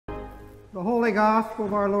The Holy Gospel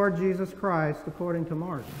of our Lord Jesus Christ according to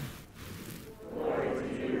Mark. Glory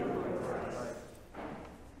to you, Lord Christ.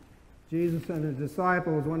 Jesus and his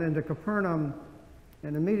disciples went into Capernaum,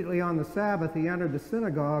 and immediately on the Sabbath he entered the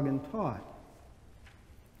synagogue and taught.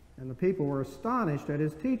 And the people were astonished at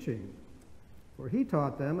his teaching, for he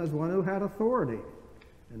taught them as one who had authority,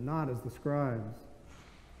 and not as the scribes.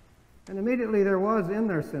 And immediately there was in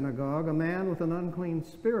their synagogue a man with an unclean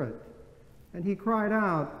spirit, and he cried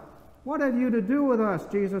out, "What have you to do with us,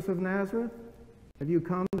 Jesus of Nazareth? Have you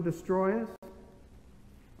come to destroy us?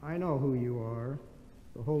 I know who you are,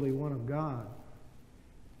 the Holy One of God."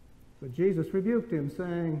 But Jesus rebuked him,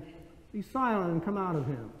 saying, "Be silent and come out of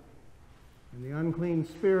him." And the unclean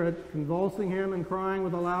spirit, convulsing him and crying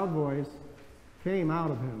with a loud voice, came out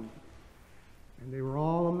of him. And they were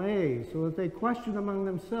all amazed, so that they questioned among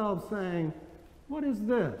themselves, saying, "What is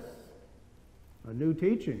this? A new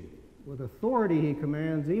teaching. With authority he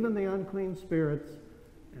commands even the unclean spirits,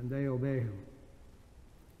 and they obey him."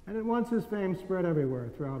 And at once his fame spread everywhere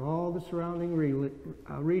throughout all the surrounding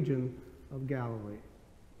region of Galilee.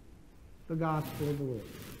 The Gospel of the Lord.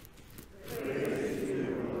 Praise to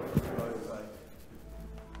you, Lord Christ.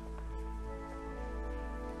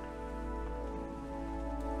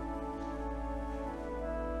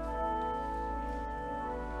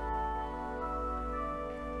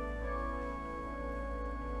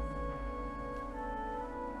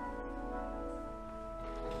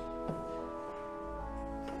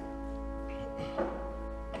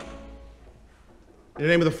 In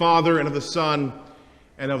the name of the Father, and of the Son,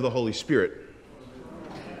 and of the Holy Spirit.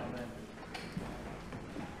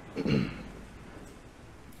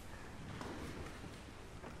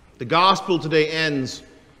 The Gospel today ends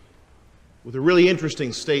with a really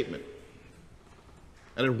interesting statement.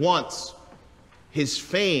 And at once, his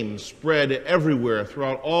fame spread everywhere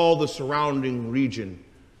throughout all the surrounding region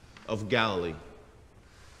of Galilee.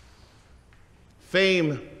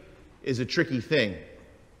 Fame is a tricky thing.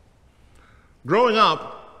 Growing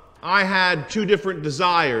up, I had two different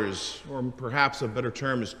desires, or perhaps a better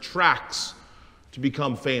term is tracks, to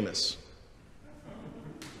become famous.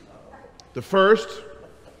 The first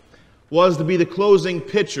was to be the closing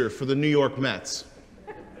pitcher for the New York Mets.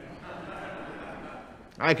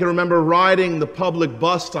 I can remember riding the public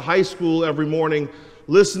bus to high school every morning,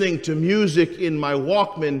 listening to music in my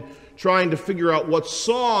Walkman, trying to figure out what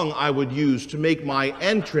song I would use to make my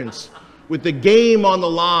entrance with the game on the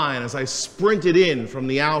line as I sprinted in from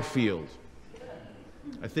the outfield.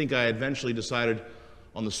 I think I eventually decided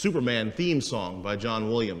on the Superman theme song by John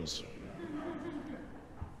Williams.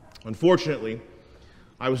 Unfortunately,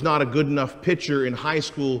 I was not a good enough pitcher in high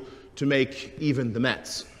school to make even the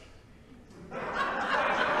Mets.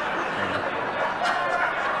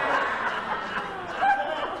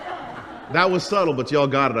 That was subtle, but y'all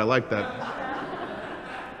got it. I like that.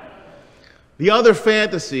 The other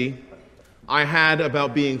fantasy I had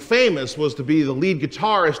about being famous was to be the lead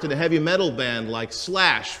guitarist in a heavy metal band like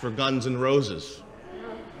Slash for Guns N' Roses.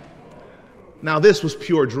 Now this was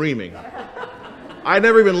pure dreaming. I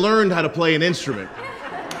never even learned how to play an instrument.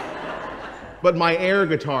 But my air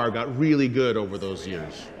guitar got really good over those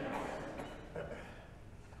years.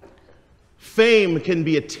 Fame can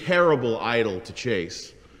be a terrible idol to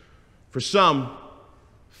chase. For some,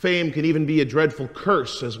 fame can even be a dreadful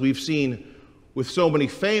curse, as we've seen with so many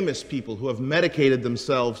famous people who have medicated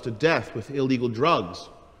themselves to death with illegal drugs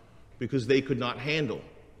because they could not handle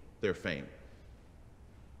their fame.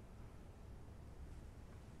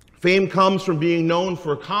 Fame comes from being known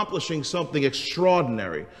for accomplishing something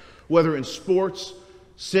extraordinary, whether in sports,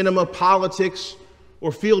 cinema, politics,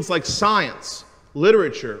 or fields like science,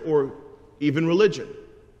 literature, or even religion.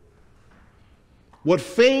 What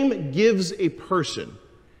fame gives a person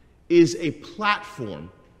is a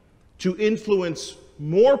platform to influence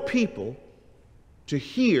more people to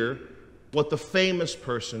hear what the famous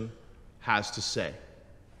person has to say.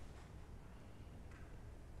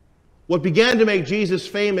 What began to make Jesus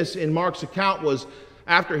famous in Mark's account was,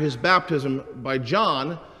 after his baptism by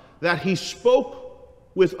John, that he spoke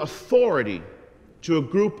with authority to a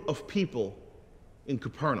group of people in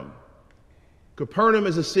Capernaum. Capernaum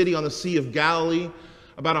is a city on the Sea of Galilee,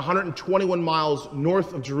 about 121 miles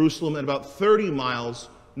north of Jerusalem and about 30 miles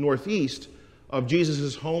northeast of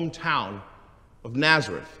Jesus' hometown of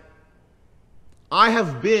Nazareth. I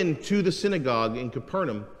have been to the synagogue in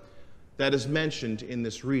Capernaum that is mentioned in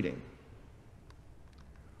this reading.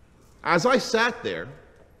 As I sat there,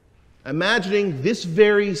 imagining this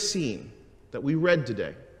very scene that we read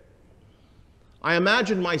today, I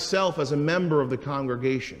imagined myself as a member of the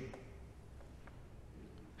congregation.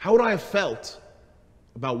 How would I have felt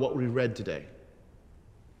about what we read today?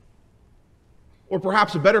 Or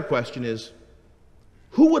perhaps a better question is,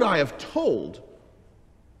 who would I have told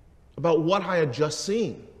about what I had just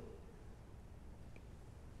seen?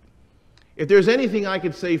 If there's anything I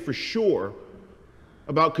could say for sure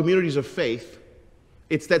about communities of faith,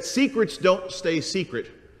 it's that secrets don't stay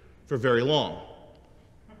secret for very long.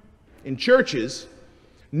 In churches,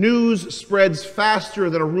 news spreads faster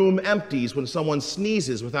than a room empties when someone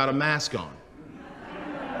sneezes without a mask on.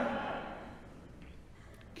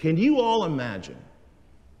 Can you all imagine?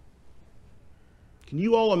 Can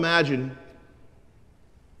you all imagine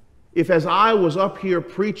if, as I was up here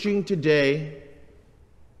preaching today,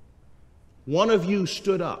 one of you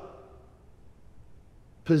stood up,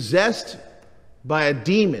 possessed by a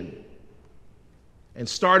demon, and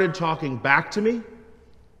started talking back to me?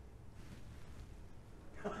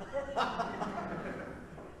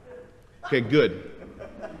 Okay, good.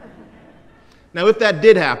 Now, if that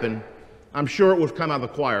did happen, I'm sure it would have come out of the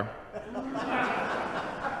choir.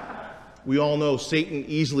 We all know Satan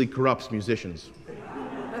easily corrupts musicians.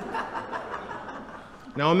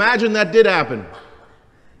 Now, imagine that did happen.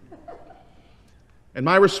 And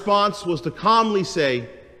my response was to calmly say,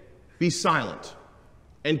 "Be silent,"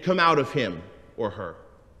 and come out of him or her.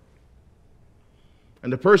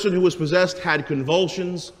 And the person who was possessed had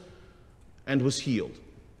convulsions and was healed.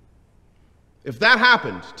 If that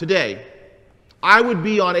happened today, I would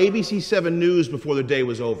be on ABC 7 News before the day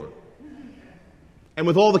was over. And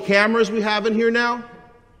with all the cameras we have in here now,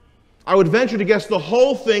 I would venture to guess the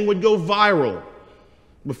whole thing would go viral.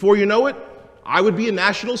 Before you know it, I would be a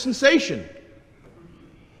national sensation.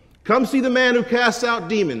 Come see the man who casts out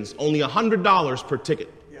demons, only $100 per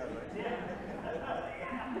ticket.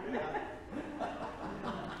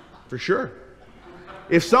 For sure.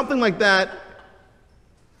 If something like that,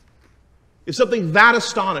 if something that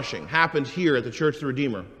astonishing happened here at the Church of the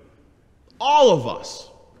Redeemer, all of us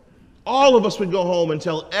would go home and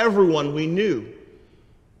tell everyone we knew,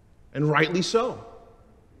 and rightly so.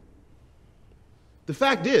 The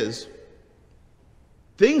fact is,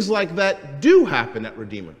 things like that do happen at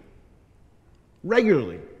Redeemer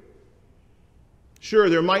regularly. Sure,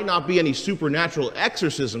 there might not be any supernatural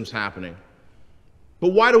exorcisms happening,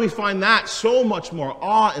 but why do we find that so much more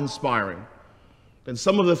awe-inspiring than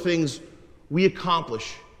some of the things we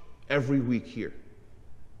accomplish every week here?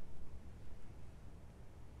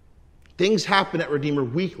 Things happen at Redeemer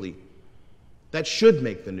weekly that should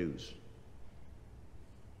make the news.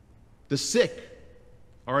 The sick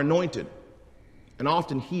are anointed and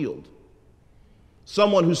often healed.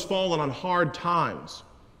 Someone who's fallen on hard times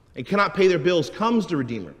and cannot pay their bills comes to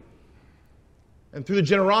Redeemer. And through the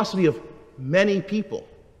generosity of many people,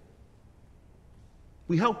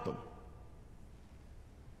 we help them.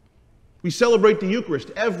 We celebrate the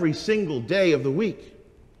Eucharist every single day of the week.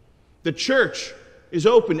 The church is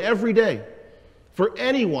open every day for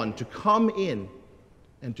anyone to come in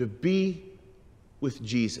and to be with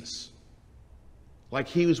Jesus, like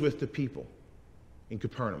he was with the people in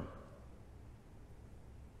Capernaum.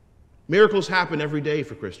 Miracles happen every day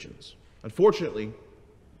for Christians. Unfortunately,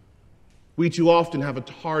 we too often have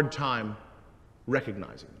a hard time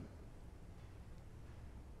recognizing them.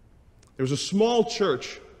 There was a small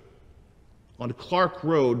church on Clark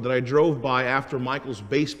Road that I drove by after Michael's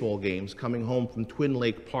baseball games coming home from Twin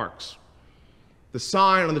Lake Parks. The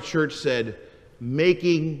sign on the church said,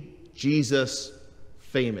 "Making Jesus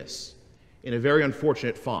Famous," in a very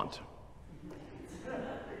unfortunate font.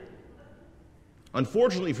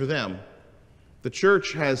 Unfortunately for them, the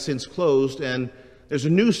church has since closed, and there's a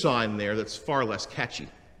new sign there that's far less catchy.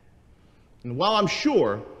 And while I'm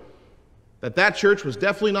sure that that church was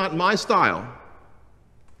definitely not my style,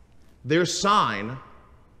 their sign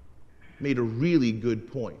made a really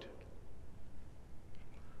good point.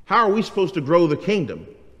 How are we supposed to grow the kingdom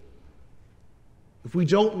if we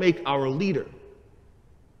don't make our leader,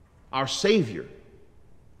 our Savior,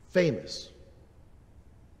 famous?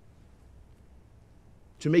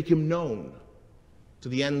 To make him known to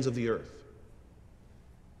the ends of the earth.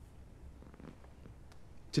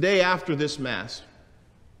 Today, after this Mass,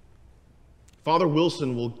 Father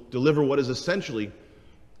Wilson will deliver what is essentially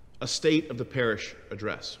a State of the Parish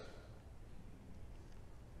address.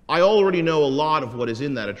 I already know a lot of what is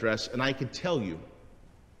in that address, and I can tell you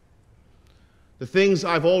the things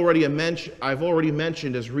I've already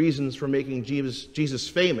mentioned as reasons for making Jesus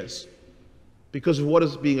famous because of what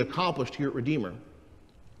is being accomplished here at Redeemer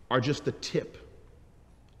are just the tip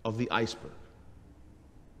of the iceberg.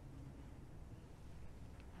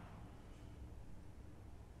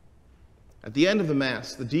 At the end of the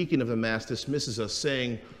Mass, the deacon of the Mass dismisses us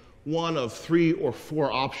saying one of 3 or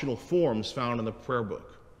 4 optional forms found in the prayer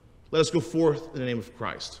book. Let us go forth in the name of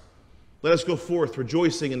Christ. Let us go forth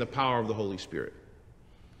rejoicing in the power of the Holy Spirit.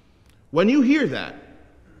 When you hear that,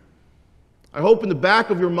 I hope in the back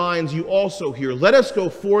of your minds you also hear, let us go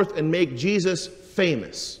forth and make Jesus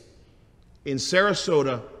famous in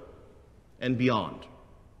Sarasota and beyond.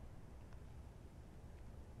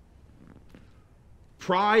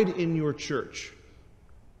 Pride in your church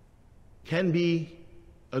can be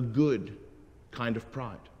a good kind of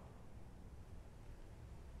pride.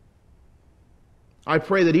 I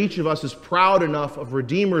pray that each of us is proud enough of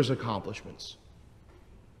Redeemer's accomplishments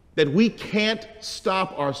that we can't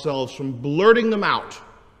stop ourselves from blurting them out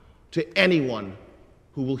to anyone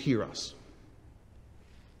who will hear us.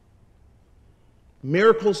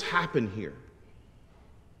 Miracles happen here.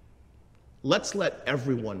 Let's let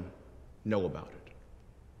everyone know about it.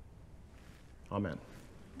 Amen.